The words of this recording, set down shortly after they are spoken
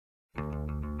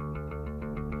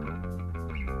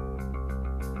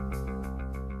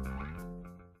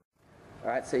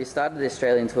Alright, so you started the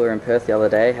Australian tour in Perth the other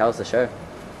day. How was the show?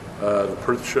 The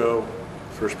Perth show,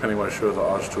 first Pennywise show of the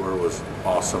Oz tour, was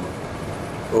awesome.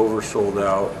 Oversold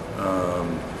out.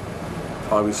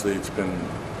 Obviously, it's been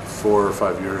 4 or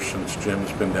 5 years since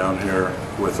Jim's been down here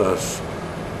with us,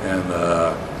 and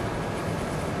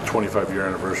 25-year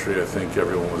anniversary. I think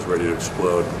everyone was ready to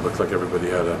explode. It looked like everybody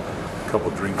had a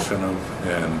couple drinks in them,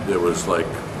 and it was like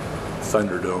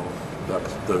Thunderdome.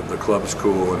 The club's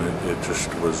cool, and it just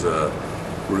was a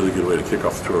really good way to kick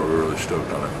off the tour. We were really stoked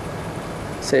on it.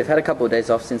 So you've had a couple of days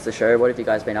off since the show. What have you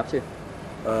guys been up to?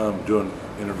 Doing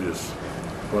interviews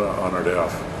on our day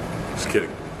off. Just kidding.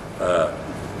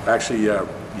 Actually, yeah,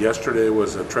 yesterday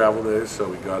was a travel day, so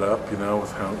we got up, with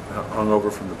hungover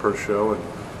from the Perth show, and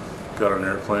got on an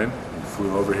airplane and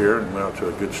flew over here and went out to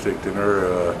a good steak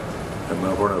dinner in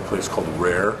Melbourne at a place called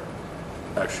Rare.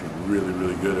 Actually, really,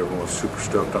 really good. Everyone was super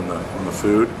stoked on the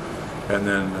food. And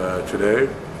then today,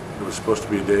 it was supposed to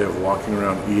be a day of walking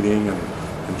around, eating and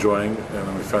enjoying, and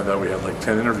then we found out we had like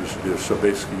 10 interviews to do. So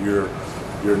basically, you're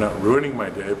not ruining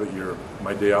my day, but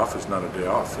my day off is not a day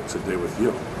off. It's a day with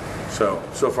you. So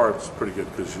far it's pretty good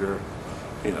because you're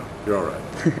all right.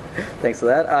 Thanks for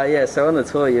that. Yeah, so on the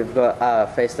tour you've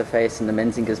got Face to Face and the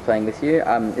Menzingers playing with you.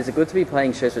 Is it good to be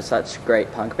playing shows with such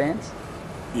great punk bands?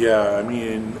 Yeah, I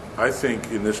mean, I think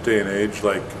in this day and age,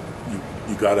 like,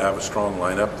 you got to have a strong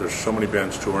lineup. There's so many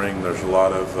bands touring. There's a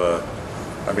lot of,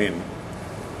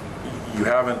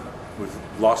 we've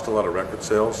lost a lot of record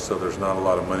sales, so there's not a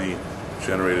lot of money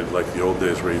generated like the old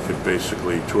days where you could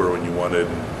basically tour when you wanted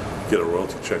and get a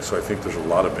royalty check. So I think there's a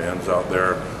lot of bands out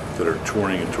there that are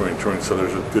touring and touring and touring. So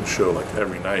there's a good show like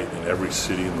every night in every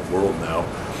city in the world now,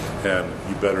 and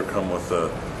you better come with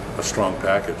a strong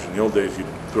package. In the old days, you'd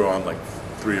throw on like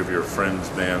 3 of your friends'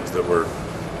 bands that were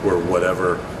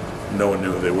whatever. No one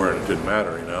knew who they were, and it didn't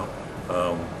matter,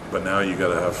 But now you got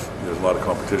to there's a lot of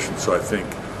competition. So I think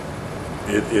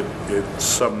it's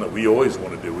something that we always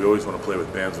want to do. We always want to play with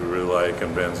bands we really like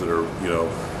and bands that are,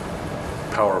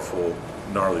 powerful,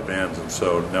 gnarly bands. And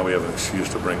so now we have an excuse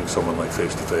to bring someone like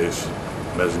Face to Face,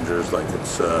 Messengers. Like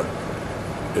it's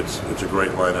a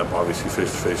great lineup. Obviously,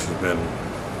 Face to Face has been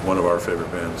one of our favorite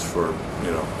bands for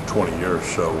 20 years.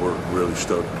 So we're really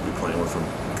stoked to be playing with them.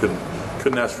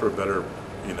 Couldn't ask for a better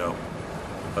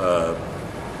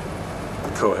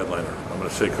co-headliner. I'm going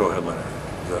to say co-headliner.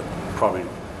 That probably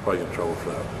get in trouble for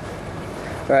that.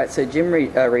 All right, so Jim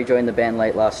rejoined the band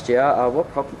late last year.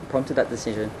 What prompted that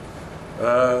decision?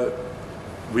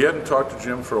 We hadn't talked to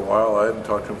Jim for a while. I hadn't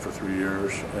talked to him for 3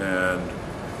 years, and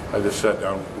I just sat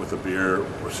down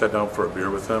for a beer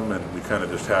with him, and we kind of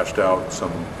just hashed out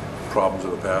some problems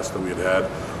of the past that we had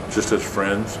just as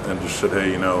friends, and just said,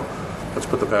 hey, let's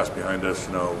put the past behind us.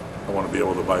 I want to be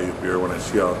able to buy you a beer when I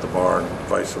see you out at the bar, and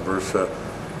vice versa.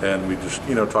 And we just,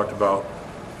 talked about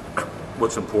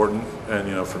what's important.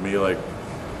 And, for me, like,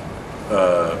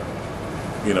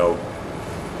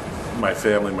 my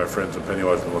family, my friends, and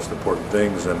Pennywise are the most important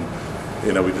things. And,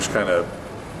 we just kind of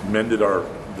mended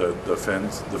the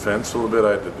fence a little bit.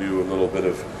 I had to do a little bit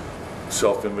of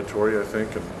self-inventory, I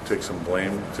think, and take some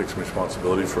blame, take some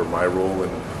responsibility for my role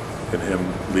in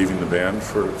him leaving the band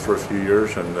for a few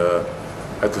years. And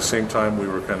at the same time, we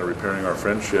were kind of repairing our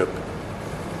friendship.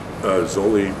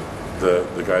 Zoli,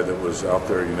 the guy that was out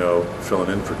there, filling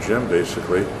in for Jim,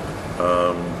 basically,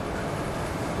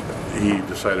 he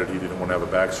decided he didn't want to have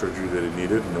a back surgery that he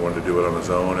needed, and he wanted to do it on his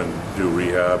own and do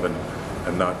rehab and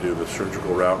not do the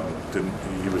surgical route. And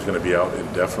he was going to be out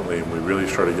indefinitely, and we really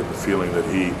started getting the feeling that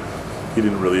he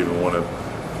didn't really even want to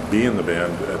be in the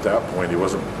band at that point. He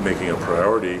wasn't making a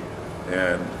priority,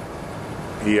 and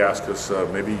he asked us,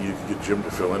 maybe you could get Jim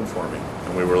to fill in for me.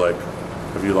 And we were like,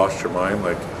 have you lost your mind?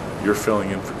 Like, you're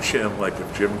filling in for Jim. Like,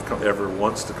 if Jim ever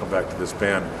wants to come back to this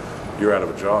band, you're out of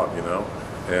a job,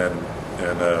 And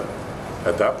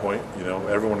at that point,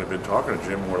 everyone had been talking to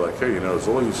Jim, and we're like, hey,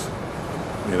 Zoli's,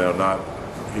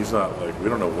 he's not, like, we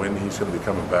don't know when he's going to be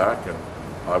coming back. And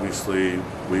obviously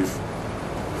we've,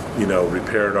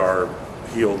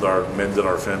 mended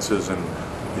our fences, and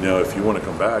if you want to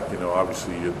come back,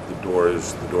 obviously the door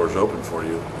is open for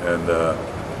you. And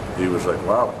he was like,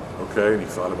 wow, okay. And he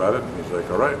thought about it, and he's like,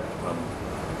 all right.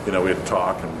 We had to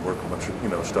talk and work a bunch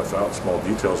of stuff out, small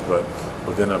details. But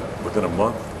within a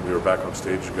month, we were back on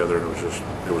stage together, and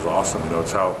it was awesome.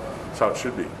 It's how it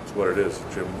should be. It's what it is.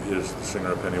 Jim is the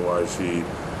singer of Pennywise.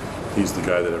 He's the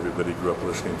guy that everybody grew up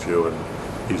listening to, and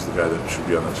he's the guy that should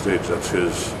be on that stage. That's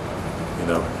his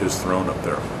throne up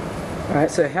there. All right,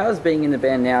 so how is being in the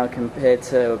band now compared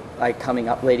to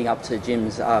leading up to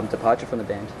Jim's departure from the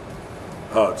band?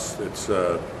 Oh, it's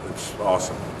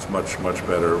awesome. It's much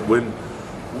better. When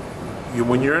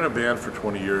when you're in a band for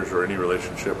 20 years or any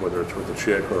relationship, whether it's with a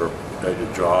chick or at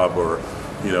your job or,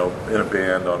 you know, in a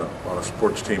band on a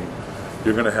sports team,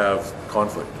 you're going to have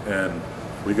conflict. And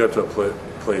we got to a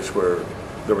place where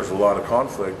there was a lot of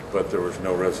conflict, but there was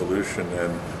no resolution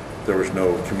and there was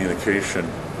no communication.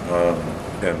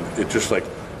 And it just like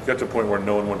got to a point where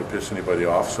no one wanted to piss anybody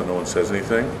off, so no one says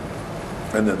anything.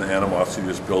 And then the animosity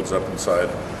just builds up inside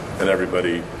and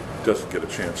everybody doesn't get a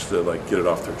chance to like get it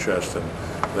off their chest, and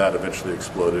that eventually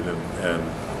exploded,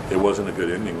 and it wasn't a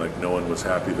good ending. Like no one was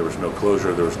happy. There was no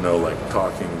closure. There was no like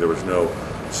talking. There was no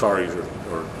sorries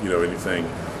or you know anything.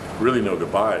 Really no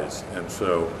goodbyes. And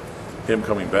so him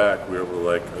coming back, we were able to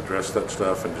like address that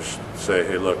stuff and just say,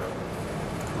 hey, look,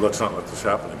 let's not let this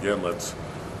happen again. Let's,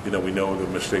 you know, we know the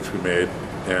mistakes we made,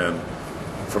 and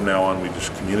from now on we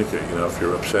just communicate. You know, if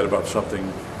you're upset about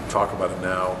something, talk about it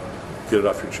now. Get it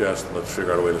off your chest, and let's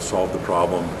figure out a way to solve the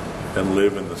problem and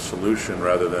live in the solution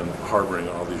rather than harboring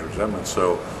all these resentments.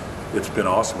 So it's been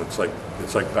awesome. It's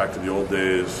like back to the old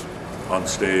days on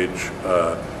stage.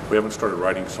 We haven't started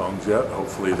writing songs yet.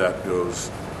 Hopefully that goes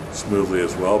smoothly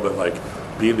as well. But like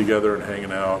being together and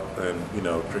hanging out and, you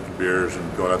know, drinking beers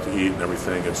and going out to eat and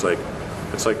everything, it's like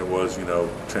it was, you know,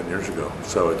 10 years ago.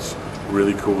 So it's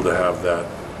really cool to have that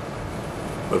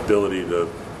ability to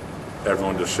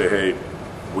everyone to say, hey,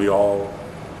 we're all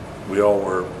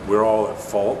at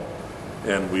fault,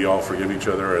 and we all forgive each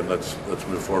other, and let's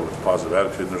move forward with a positive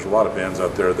attitude. And there's a lot of bands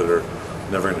out there that are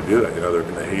never going to do that. You know, they're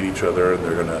going to hate each other, and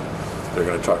they're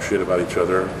going to talk shit about each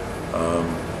other,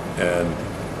 and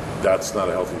that's not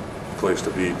a healthy place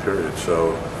to be. Period.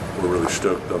 So we're really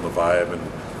stoked on the vibe, and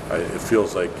it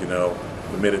feels like, you know,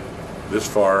 we made it this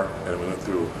far, and we went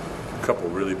through a couple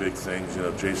really big things. You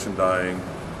know, Jason dying,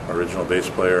 our original bass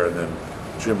player, and then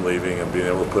Jim leaving, and being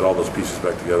able to put all those pieces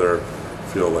back together,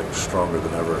 feel like stronger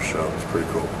than ever. So it's pretty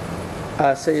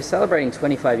cool. So you're celebrating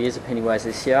 25 years of Pennywise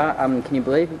this year. Can you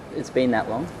believe it's been that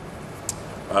long?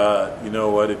 You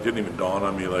know what? It didn't even dawn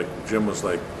on me. Like Jim was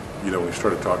like, you know, when we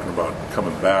started talking about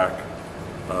coming back,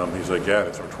 he's like, yeah,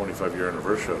 it's our 25-year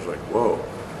anniversary. I was like, whoa.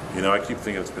 You know, I keep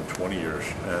thinking it's been 20 years,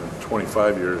 and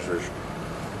 25 years.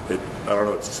 I don't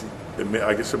know.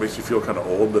 I guess it makes you feel kind of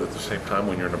old, but at the same time,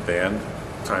 when you're in a band,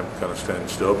 time kind of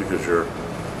stands still because you're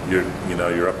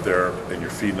up there and you're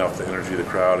feeding off the energy of the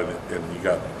crowd, and you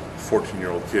got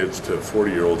 14-year-old kids to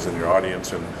 40-year-olds in your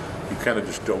audience, and you kind of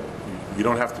just you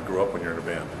don't have to grow up when you're in a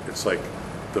band. It's like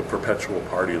the perpetual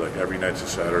party. Like every night's a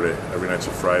Saturday, every night's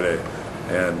a Friday,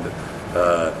 and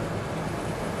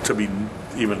to be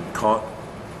even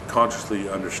consciously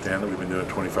understand that we've been doing it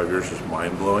 25 years is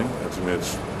mind blowing. I mean,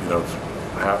 it's, you know,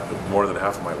 it's more than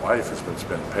half of my life has been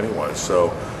spent in Pennywise.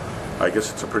 So I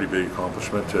guess it's a pretty big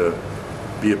accomplishment to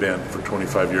be a band for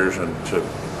 25 years and to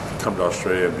come to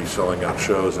Australia and be selling out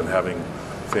shows and having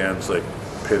fans like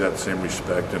pay that same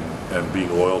respect and being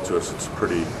loyal to us. It's a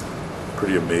pretty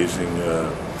amazing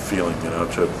feeling, you know,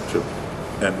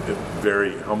 and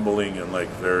very humbling, and like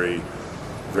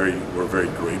we're very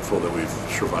grateful that we've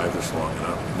survived this long. You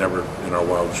know, never in our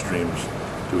wildest dreams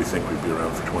do we think we'd be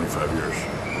around for 25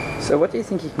 years. So what do you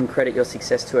think you can credit your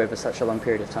success to over such a long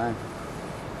period of time?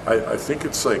 I think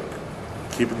it's like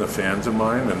keeping the fans in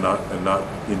mind and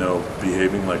not you know,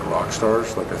 behaving like rock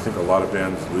stars. Like I think a lot of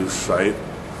bands lose sight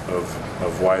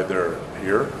of why they're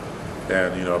here,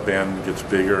 and you know, a band gets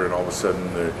bigger and all of a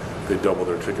sudden they double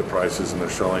their ticket prices and they're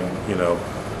selling, you know,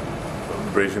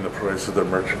 raising the price of their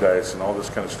merchandise and all this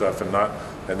kind of stuff, and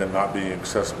then not being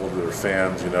accessible to their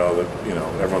fans. You know, that, you know,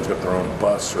 everyone's got their own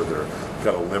bus or they've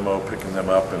got a limo picking them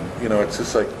up, and you know, it's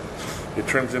just like it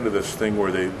turns into this thing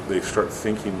where they start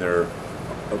thinking they're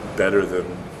better than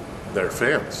their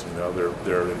fans. You know,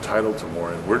 they're entitled to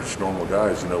more, and we're just normal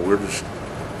guys. You know,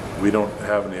 we don't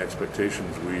have any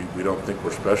expectations. We don't think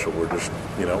we're special. We're just,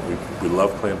 you know, we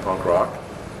love playing punk rock.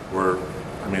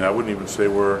 I wouldn't even say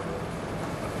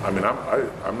I'm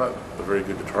not a very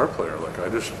good guitar player. Like I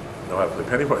just know how to play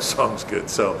Pennywise songs good.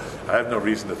 So I have no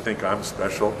reason to think I'm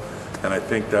special, and I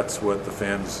think that's what the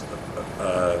fans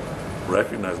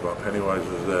recognize about Pennywise,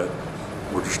 is that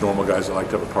we're just normal guys that like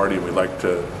to have a party, and we like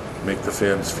to make the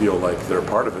fans feel like they're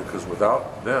part of it, because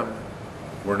without them,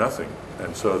 we're nothing.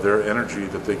 And so their energy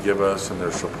that they give us and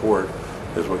their support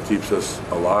is what keeps us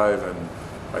alive. And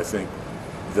I think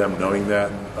them knowing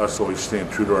that, and us always staying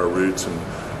true to our roots and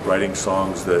writing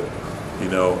songs that, you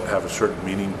know, have a certain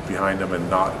meaning behind them, and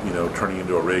not, you know, turning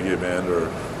into a reggae band or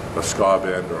a ska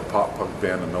band or a pop punk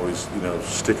band, and always, you know,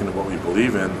 sticking to what we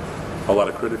believe in. A lot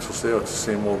of critics will say, oh, it's the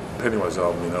same old Pennywise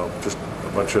album, you know, just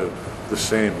a bunch of the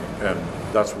same, and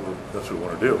that's what we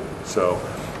want to do. So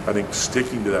I think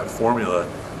sticking to that formula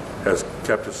has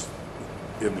kept us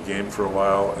in the game for a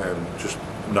while and just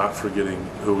not forgetting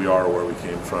who we are, where we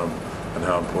came from, and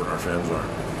how important our fans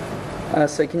are.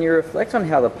 So can you reflect on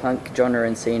how the punk genre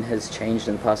and scene has changed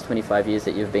in the past 25 years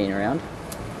that you've been around?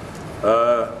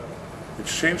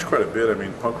 It's changed quite a bit. I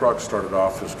mean, punk rock started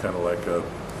off as kind of like a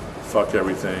fuck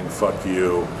everything, fuck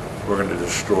you, we're going to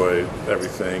destroy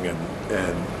everything, and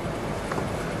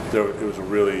it was a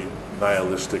really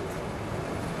nihilistic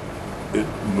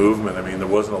movement. I mean, there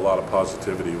wasn't a lot of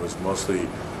positivity. It was mostly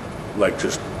like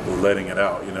just letting it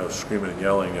out, you know, screaming and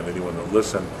yelling at anyone that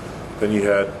listened. Then you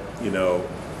had, you know,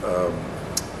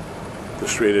 the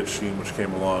straight edge scene, which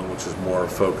came along, which is more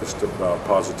focused about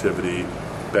positivity,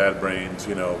 Bad Brains,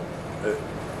 you know,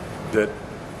 that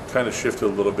kind of shifted a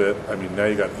little bit. I mean, now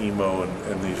you got emo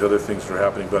and these other things that are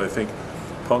happening, but I think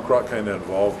punk rock kind of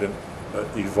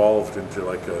evolved into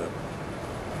like a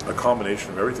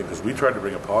combination of everything, because we tried to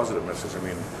bring a positive message. I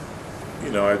mean,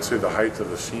 you know, I'd say the height of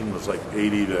the scene was like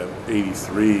 80 to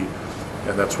 83,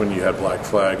 and that's when you had Black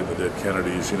Flag and the Dead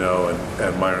Kennedys, you know,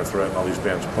 and Minor Threat and all these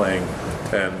bands playing.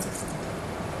 And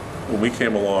when we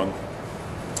came along,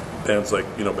 bands like,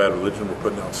 you know, Bad Religion were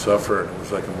putting out Suffer, and it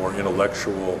was like a more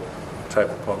intellectual type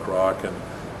of punk rock. And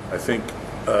I think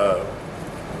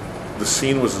the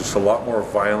scene was just a lot more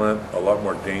violent, a lot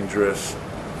more dangerous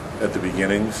at the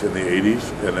beginnings in the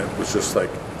 80s, and it was just like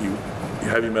you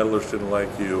heavy metalers didn't like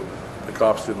you, the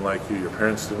cops didn't like you, your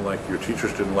parents didn't like you, your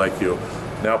teachers didn't like you.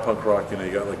 Now punk rock, you know,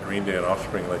 you got like Green Day and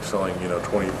Offspring like selling, you know,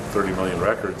 20, 30 million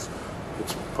records.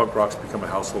 Punk rock's become a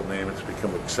household name. It's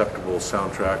become an acceptable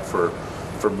soundtrack for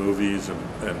movies and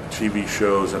TV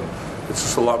shows, and it's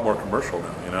just a lot more commercial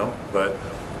now, you know. But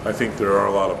I think there are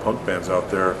a lot of punk bands out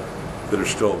there that are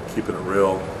still keeping it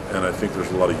real, and I think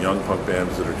there's a lot of young punk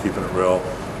bands that are keeping it real.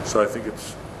 So I think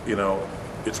it's, you know,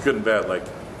 it's good and bad. Like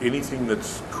anything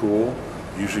that's cool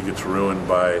usually gets ruined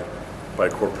by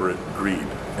corporate greed.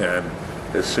 And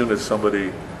as soon as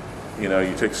somebody, you know,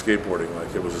 you take skateboarding,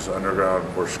 like it was this underground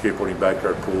or skateboarding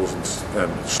backyard pools and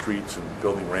streets and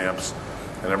building ramps,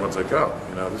 and everyone's like, oh,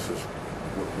 you know,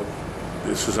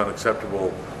 this is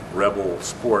unacceptable rebel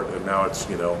sport, and now it's,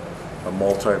 you know, a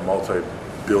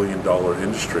multi-billion-dollar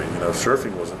industry. You know,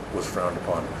 surfing was frowned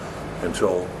upon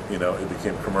until, you know, it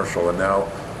became commercial, and now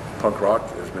punk rock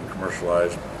has been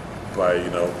commercialized by, you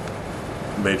know,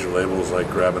 major labels like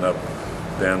grabbing up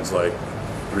bands like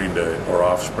Green Day or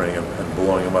Offspring and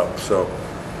blowing them up. So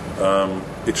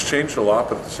it's changed a lot,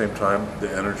 but at the same time, the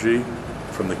energy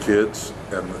from the kids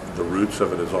and the roots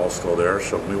of it is all still there.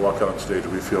 So when we walk out on stage,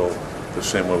 we feel the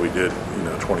same way we did, you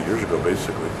know, 20 years ago,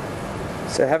 basically.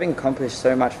 So having accomplished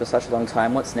so much for such a long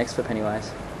time, what's next for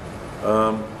Pennywise?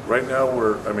 Right now,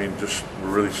 we're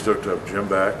really stoked to have Jim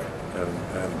back and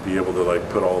be able to like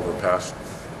put all the past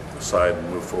aside and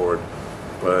move forward.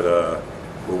 But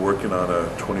we're working on a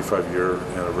 25-year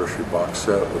anniversary box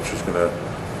set, which is going to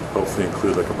hopefully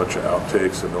include like a bunch of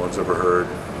outtakes that no one's ever heard.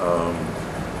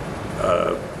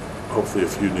 Hopefully a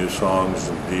few new songs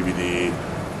and DVD,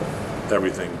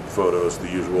 everything, photos, the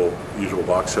usual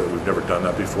box set. We've never done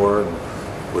that before, and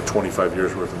with 25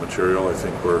 years worth of material, I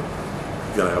think we're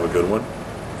going to have a good one.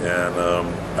 And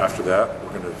after that,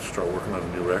 we're going to start working on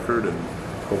a new record, and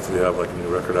hopefully have like a new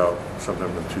record out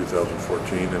sometime in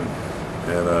 2014, and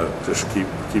just keep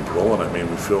rolling. I mean,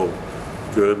 we feel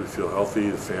good, we feel healthy,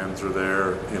 the fans are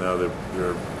there, you know,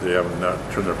 they have not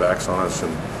turned their backs on us,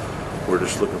 and we're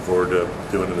just looking forward to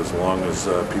doing it as long as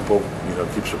people, you know,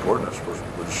 keep supporting us. We're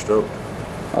just stoked.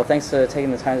 Well, thanks for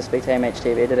taking the time to speak to AMH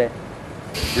TV today.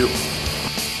 Thank you.